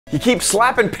You keep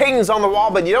slapping paintings on the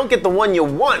wall, but you don't get the one you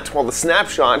want. Well, the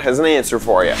snapshot has an answer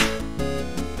for you.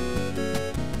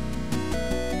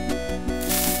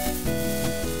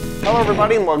 Hello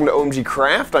everybody and welcome to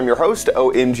OMGcraft. I'm your host,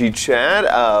 OMG Chad.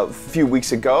 A few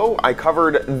weeks ago, I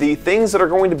covered the things that are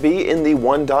going to be in the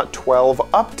 1.12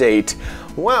 update.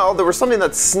 Well, there was something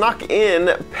that snuck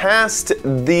in past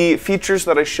the features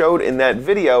that I showed in that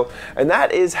video, and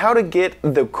that is how to get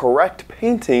the correct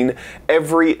painting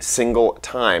every single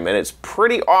time. And it's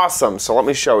pretty awesome, so let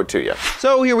me show it to you.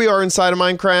 So here we are inside of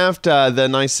Minecraft, the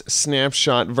nice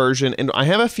snapshot version, and I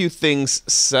have a few things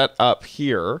set up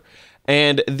here.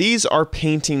 And these are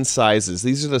painting sizes.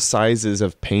 These are the sizes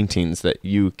of paintings that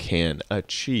you can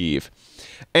achieve.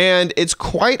 And it's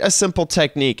quite a simple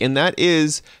technique, and that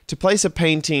is to place a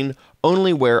painting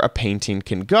only where a painting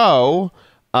can go,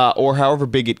 or however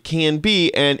big it can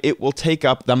be, and it will take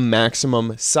up the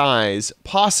maximum size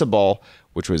possible,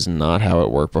 which was not how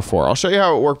it worked before. I'll show you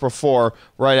how it worked before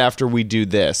right after we do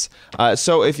this.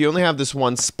 So if you only have this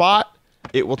one spot,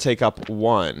 it will take up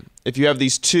 1. If you have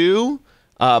these 2,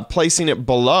 placing it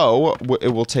below, it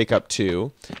will take up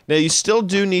 2. Now you still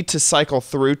do need to cycle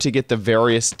through to get the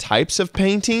various types of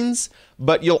paintings,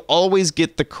 but you'll always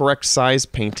get the correct size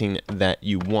painting that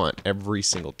you want every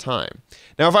single time.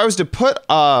 Now if I was to put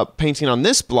a painting on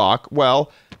this block,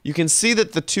 well, you can see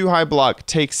that the 2 high block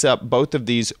takes up both of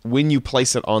these when you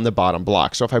place it on the bottom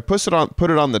block. So if I put it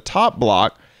on the top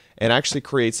block, it actually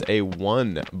creates a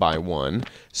 1 by 1,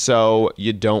 so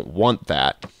you don't want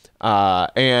that.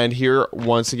 And here,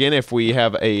 once again, if we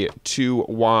have a 2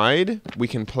 wide, we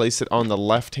can place it on the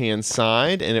left-hand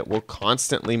side, and it will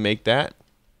constantly make that.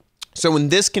 So in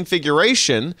this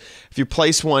configuration, if you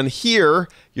place one here,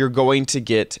 you're going to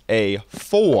get a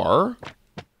 4,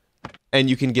 and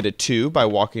you can get a 2 by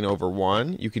walking over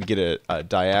 1. You could get a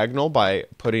diagonal by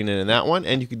putting it in that one,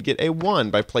 and you could get a 1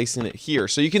 by placing it here.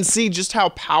 So you can see just how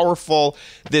powerful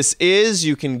this is.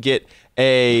 You can get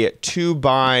a 2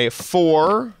 by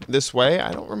 4 this way.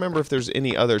 I don't remember if there's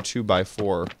any other 2 by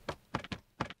 4.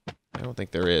 I don't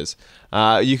think there is.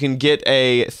 You can get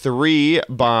a 3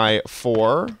 by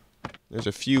 4. There's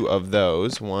a few of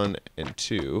those, 1 and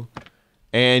 2.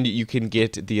 And you can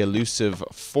get the elusive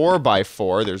 4 by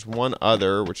 4. There's one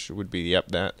other, which would be, yep,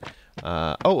 that.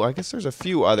 Oh, I guess there's a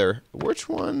few other. Which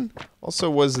one also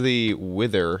was the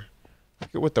wither? I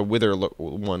forget what the wither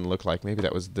one looked like. Maybe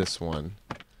that was this one.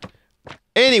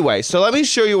 Anyway, so let me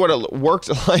show you what it worked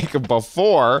like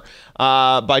before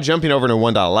by jumping over to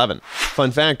 1.11.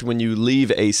 Fun fact, when you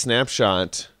leave a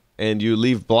snapshot and you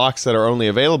leave blocks that are only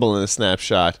available in a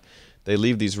snapshot, they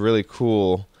leave these really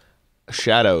cool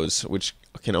shadows, which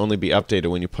can only be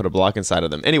updated when you put a block inside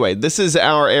of them. Anyway, this is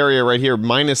our area right here,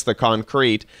 minus the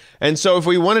concrete. And so if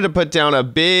we wanted to put down a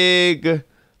big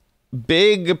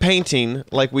painting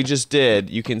like we just did,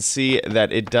 you can see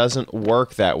that it doesn't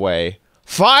work that way.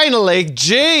 Finally,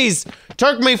 jeez,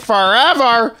 took me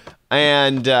forever.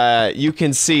 And you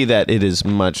can see that it is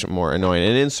much more annoying.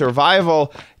 And in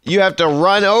survival, you have to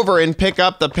run over and pick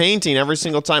up the painting every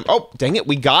single time. Oh, dang it,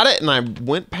 we got it, and I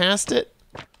went past it.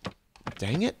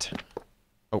 Dang it.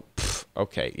 Oh,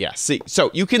 okay, yeah, see.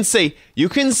 So you can see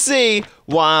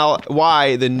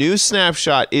why the new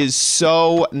snapshot is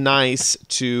so nice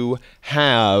to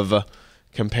have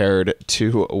compared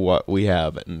to what we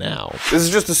have now. This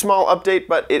is just a small update,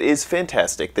 but it is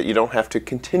fantastic that you don't have to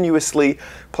continuously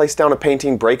place down a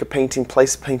painting, break a painting,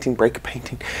 place a painting, break a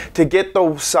painting, to get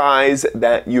the size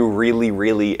that you really,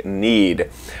 really need.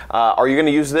 Are you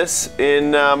gonna use this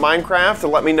in Minecraft?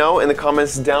 Let me know in the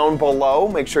comments down below.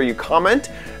 Make sure you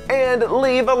comment and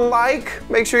leave a like.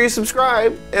 Make sure you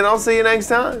subscribe, and I'll see you next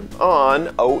time on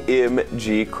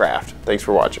OMGcraft. Thanks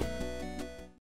for watching.